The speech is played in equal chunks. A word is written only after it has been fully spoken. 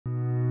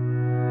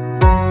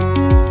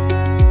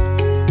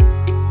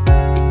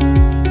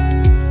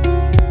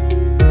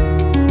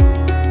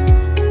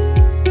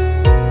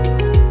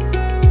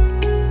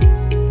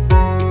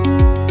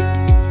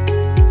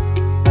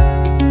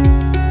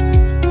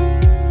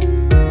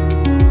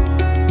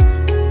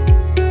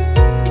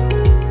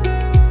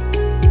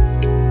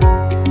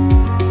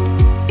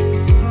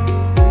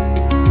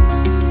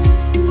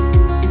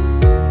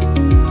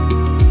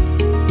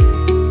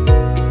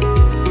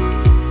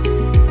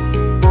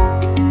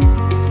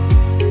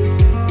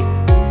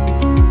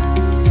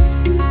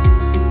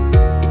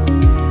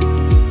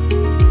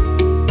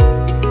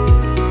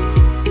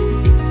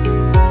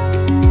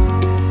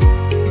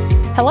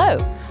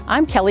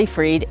Kelly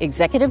Freed,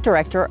 Executive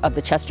Director of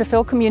the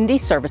Chesterfield Community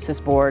Services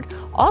Board,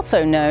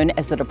 also known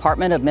as the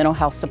Department of Mental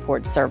Health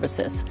Support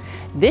Services.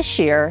 This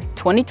year,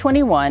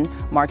 2021,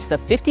 marks the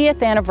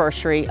 50th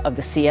anniversary of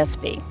the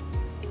CSB.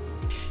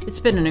 It's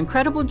been an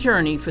incredible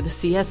journey for the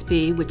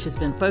CSB, which has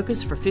been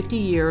focused for 50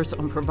 years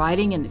on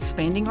providing and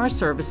expanding our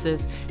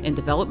services in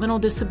developmental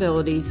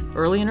disabilities,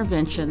 early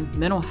intervention,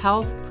 mental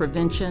health,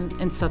 prevention,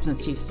 and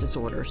substance use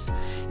disorders.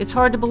 It's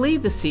hard to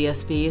believe the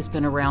CSB has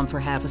been around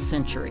for half a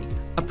century.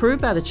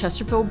 Approved by the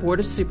Chesterfield Board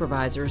of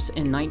Supervisors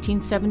in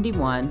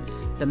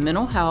 1971, the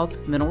Mental Health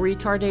Mental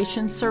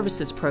Retardation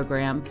Services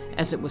Program,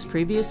 as it was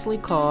previously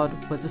called,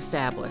 was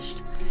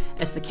established.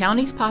 As the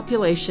county's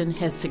population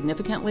has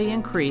significantly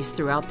increased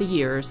throughout the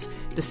years,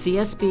 the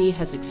CSB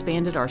has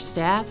expanded our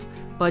staff,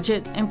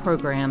 budget, and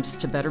programs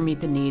to better meet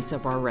the needs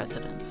of our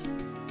residents.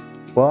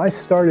 Well, I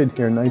started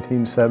here in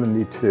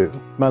 1972.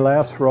 My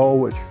last role,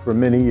 which for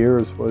many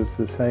years was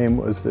the same,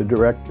 was the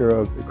director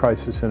of the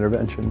Crisis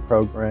Intervention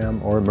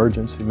Program or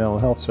Emergency Mental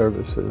Health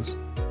Services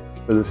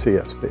for the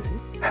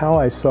CSB. How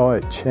I saw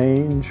it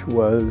change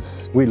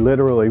was we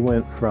literally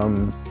went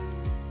from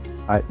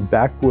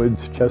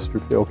backwoods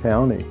Chesterfield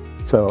County.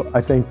 So I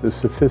think the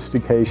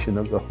sophistication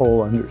of the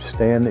whole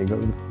understanding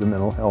of the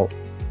mental health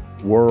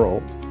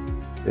world,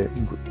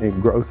 the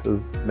growth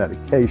of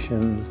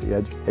medications, the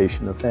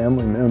education of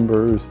family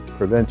members, the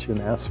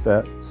prevention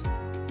aspects,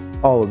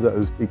 all of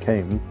those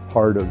became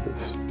part of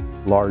this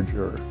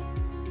larger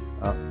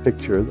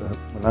picture.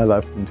 When I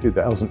left in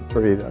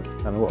 2003, that's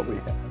kind of what we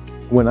had.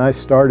 When I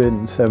started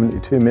in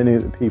 '72, many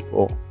of the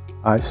people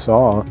I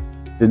saw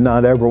did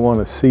not ever want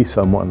to see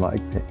someone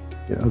like me.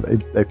 You know,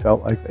 they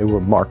felt like they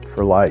were marked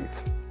for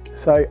life.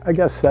 So I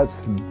guess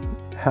that's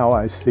how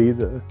I see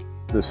the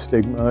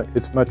stigma.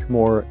 It's much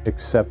more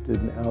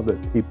accepted now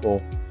that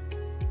people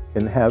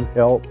can have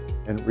help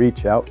and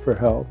reach out for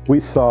help. We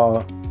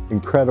saw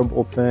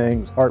incredible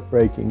things,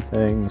 heartbreaking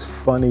things,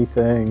 funny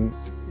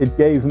things. It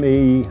gave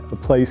me a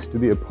place to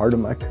be a part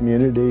of my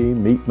community,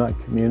 meet my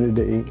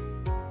community.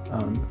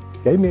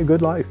 Gave me a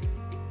good life.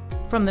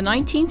 From the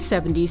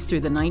 1970s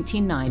through the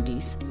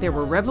 1990s, there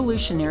were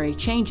revolutionary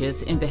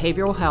changes in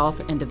behavioral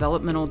health and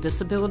developmental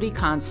disability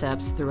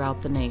concepts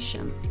throughout the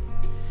nation.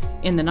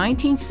 In the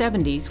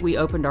 1970s, we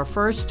opened our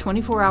first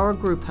 24-hour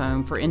group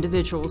home for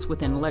individuals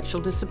with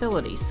intellectual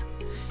disabilities.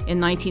 In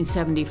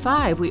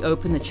 1975, we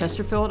opened the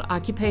Chesterfield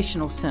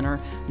Occupational Center,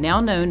 now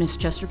known as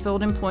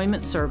Chesterfield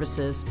Employment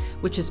Services,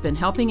 which has been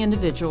helping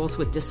individuals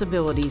with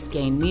disabilities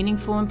gain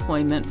meaningful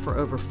employment for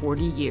over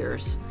 40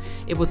 years.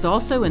 It was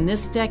also in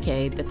this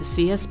decade that the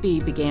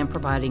CSB began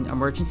providing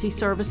emergency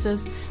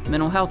services,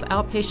 mental health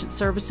outpatient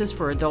services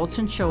for adults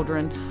and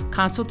children,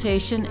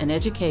 consultation and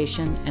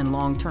education, and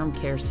long-term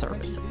care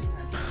services.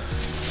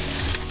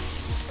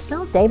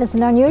 Well, David's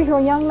an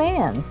unusual young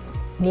man.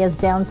 He has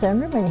Down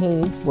syndrome and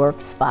he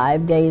works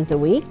 5 days a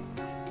week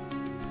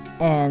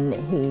and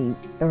he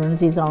earns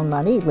his own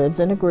money. He lives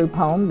in a group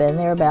home, been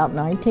there about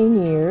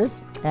 19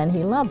 years, and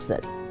he loves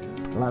it,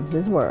 loves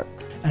his work.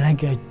 I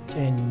like a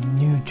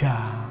new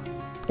job.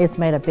 It's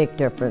made a big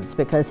difference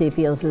because he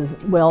feels his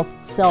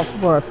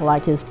self-worth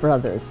like his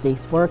brothers.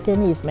 He's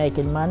working, he's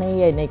making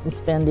money, and he can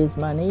spend his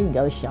money and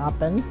go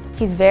shopping.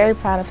 He's very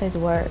proud of his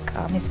work.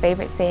 His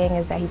favorite saying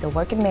is that he's a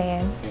working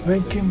man.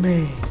 Working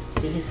man.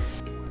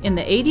 In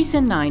the 80s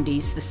and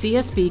 90s, the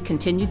CSB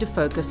continued to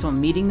focus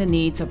on meeting the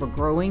needs of a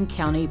growing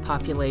county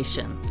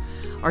population.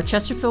 Our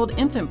Chesterfield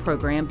Infant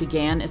Program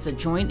began as a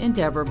joint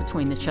endeavor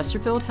between the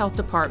Chesterfield Health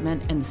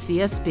Department and the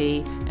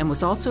CSB, and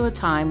was also a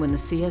time when the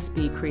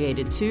CSB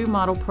created 2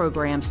 model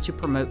programs to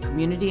promote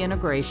community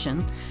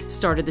integration,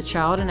 started the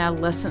Child and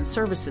Adolescent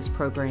Services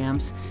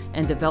programs,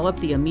 and developed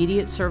the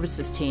Immediate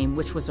Services Team,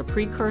 which was a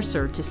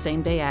precursor to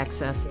same-day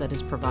access that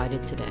is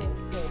provided today.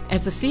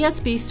 As the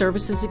CSB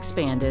services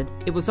expanded,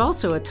 it was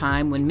also a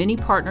time when many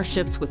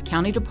partnerships with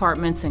county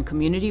departments and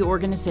community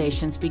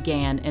organizations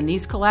began, and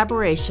these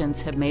collaborations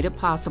have made it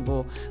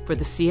possible for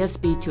the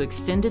CSB to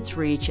extend its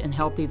reach and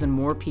help even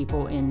more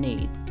people in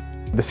need.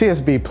 The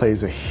CSB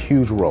plays a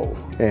huge role,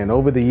 and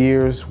over the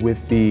years,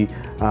 with the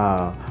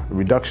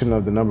reduction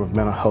of the number of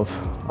mental health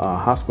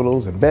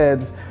hospitals and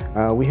beds,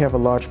 we have a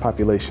large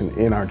population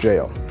in our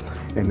jail.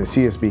 And the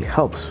CSB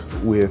helps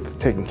with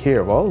taking care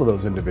of all of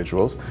those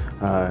individuals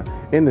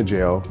in the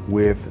jail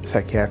with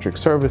psychiatric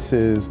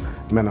services,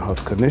 mental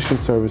health clinician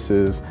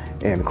services,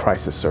 and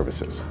crisis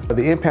services.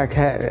 The impact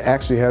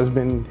actually has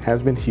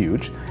been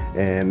huge,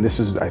 and this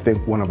is, I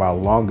think, one of our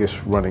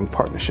longest running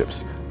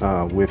partnerships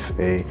with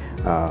a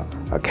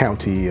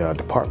county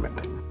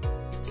department.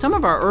 Some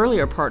of our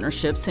earlier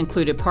partnerships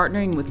included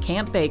partnering with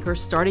Camp Baker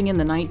starting in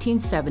the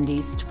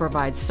 1970s to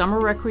provide summer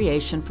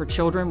recreation for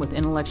children with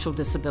intellectual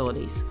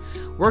disabilities.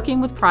 Working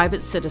with private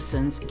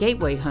citizens,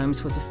 Gateway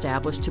Homes was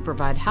established to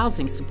provide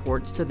housing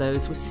supports to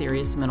those with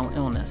serious mental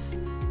illness.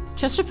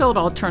 Chesterfield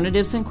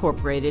Alternatives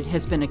Incorporated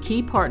has been a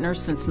key partner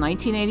since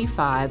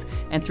 1985,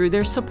 and through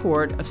their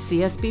support of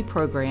CSB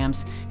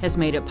programs has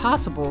made it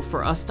possible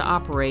for us to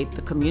operate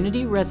the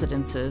community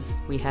residences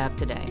we have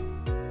today.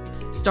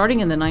 Starting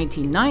in the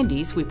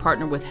 1990s, we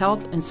partnered with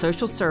Health and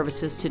Social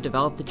Services to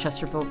develop the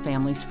Chesterfield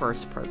Families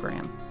First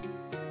program.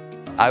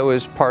 I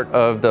was part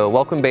of the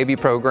Welcome Baby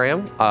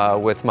program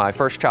with my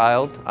first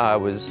child. I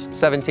was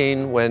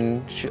 17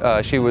 when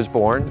she was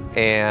born,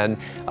 and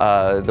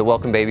the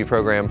Welcome Baby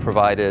program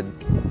provided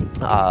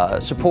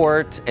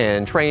support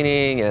and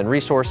training and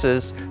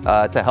resources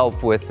to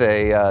help with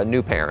a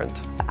new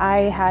parent. I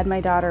had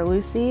my daughter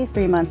Lucy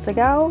 3 months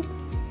ago,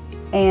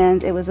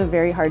 and it was a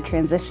very hard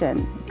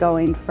transition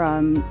going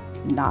from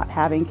not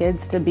having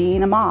kids to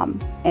being a mom.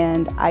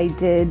 And I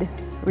did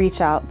reach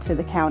out to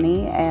the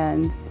county,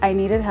 and I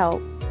needed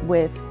help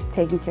with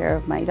taking care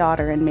of my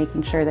daughter and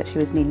making sure that she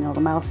was meeting all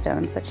the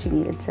milestones that she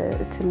needed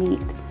to meet.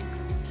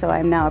 So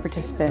I'm now a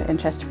participant in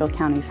Chesterfield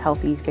County's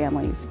Healthy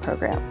Families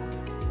program.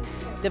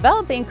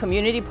 Developing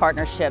community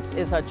partnerships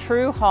is a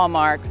true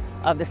hallmark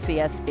of the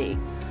CSB.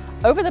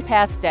 Over the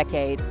past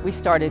decade, we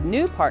started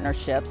new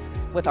partnerships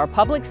with our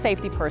public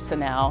safety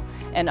personnel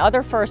and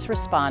other first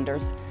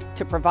responders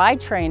to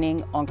provide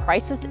training on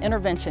crisis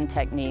intervention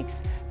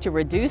techniques to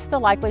reduce the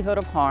likelihood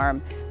of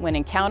harm when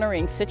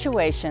encountering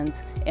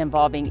situations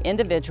involving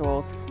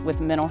individuals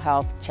with mental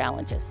health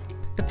challenges.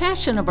 The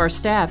passion of our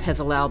staff has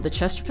allowed the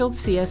Chesterfield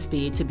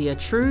CSB to be a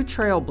true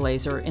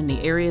trailblazer in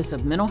the areas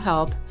of mental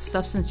health,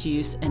 substance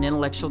use, and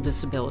intellectual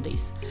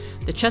disabilities.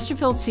 The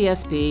Chesterfield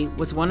CSB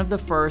was one of the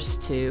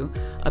first to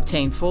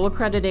obtain full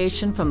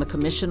accreditation from the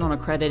Commission on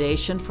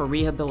Accreditation for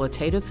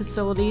Rehabilitative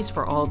Facilities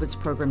for all of its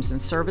programs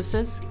and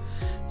services,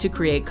 to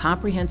create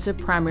comprehensive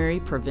primary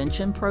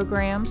prevention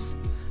programs,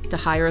 to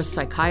hire a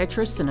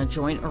psychiatrist in a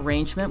joint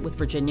arrangement with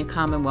Virginia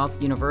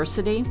Commonwealth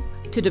University,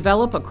 to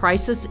develop a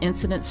crisis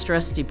incident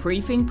stress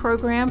debriefing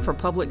program for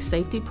public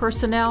safety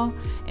personnel,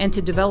 and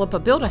to develop a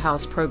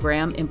Build-A-House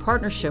program in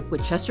partnership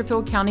with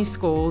Chesterfield County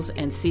Schools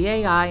and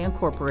CAI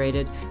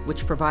Incorporated,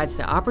 which provides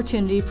the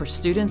opportunity for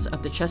students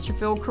of the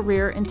Chesterfield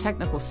Career and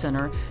Technical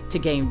Center to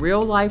gain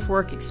real-life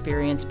work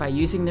experience by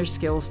using their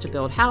skills to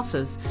build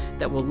houses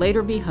that will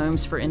later be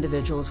homes for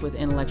individuals with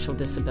intellectual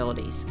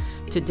disabilities.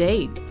 To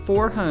date,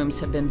 4 homes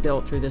have been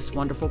built through this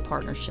wonderful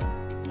partnership.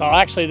 Well,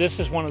 actually, this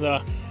is one of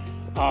the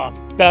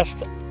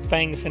best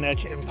things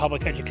in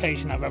public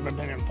education I've ever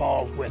been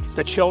involved with.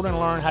 The children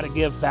learn how to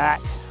give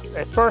back.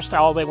 At first,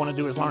 all they want to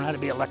do is learn how to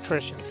be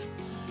electricians.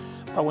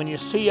 But when you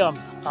see a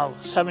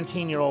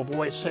 17-year-old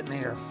boy sitting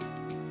here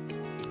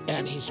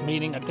and he's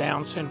meeting a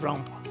Down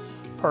syndrome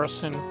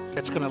person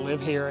that's going to live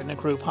here in the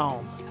group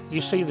home, you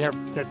see their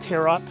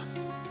tear up,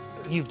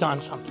 you've done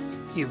something.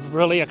 You've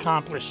really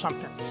accomplished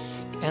something.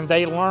 And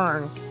they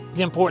learn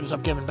the importance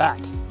of giving back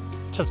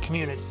to the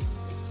community.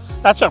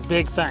 That's a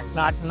big thing.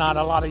 Not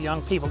a lot of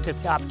young people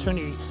get the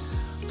opportunity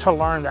to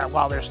learn that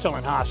while they're still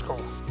in high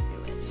school.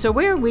 So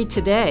where are we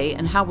today,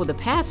 and how will the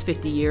past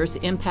 50 years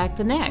impact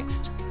the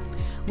next?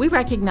 We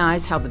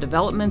recognize how the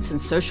developments in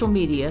social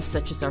media,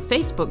 such as our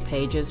Facebook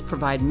pages,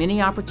 provide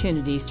many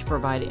opportunities to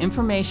provide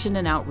information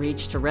and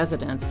outreach to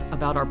residents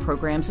about our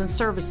programs and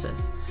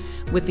services.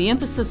 With the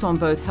emphasis on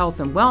both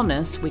health and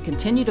wellness, we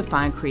continue to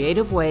find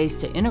creative ways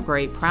to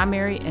integrate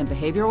primary and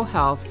behavioral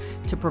health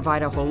to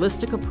provide a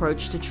holistic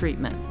approach to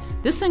treatment.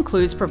 This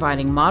includes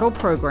providing model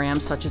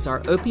programs such as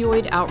our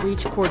Opioid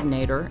Outreach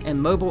Coordinator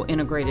and mobile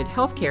integrated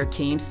healthcare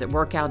teams that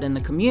work out in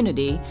the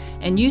community,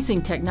 and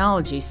using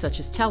technologies such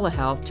as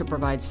telehealth to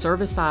provide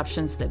service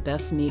options that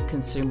best meet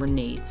consumer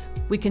needs.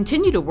 We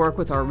continue to work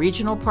with our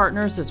regional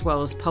partners as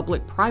well as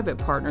public-private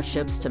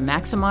partnerships to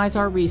maximize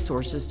our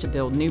resources to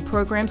build new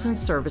programs and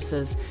services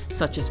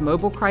such as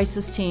mobile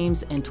crisis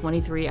teams and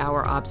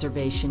 23-hour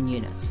observation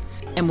units.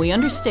 And we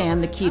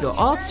understand the key to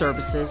all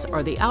services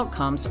are the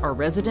outcomes our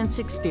residents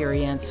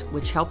experience,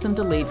 which help them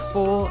to lead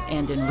full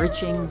and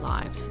enriching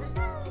lives.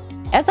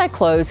 As I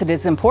close, it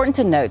is important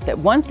to note that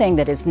one thing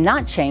that has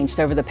not changed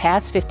over the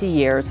past 50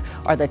 years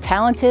are the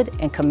talented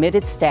and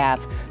committed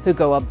staff who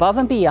go above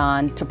and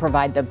beyond to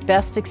provide the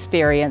best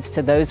experience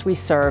to those we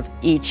serve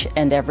each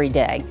and every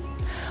day.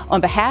 On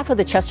behalf of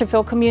the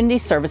Chesterfield Community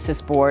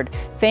Services Board,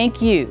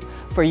 thank you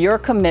for your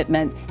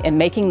commitment in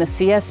making the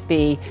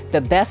CSB the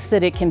best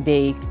that it can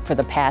be for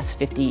the past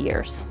 50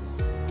 years.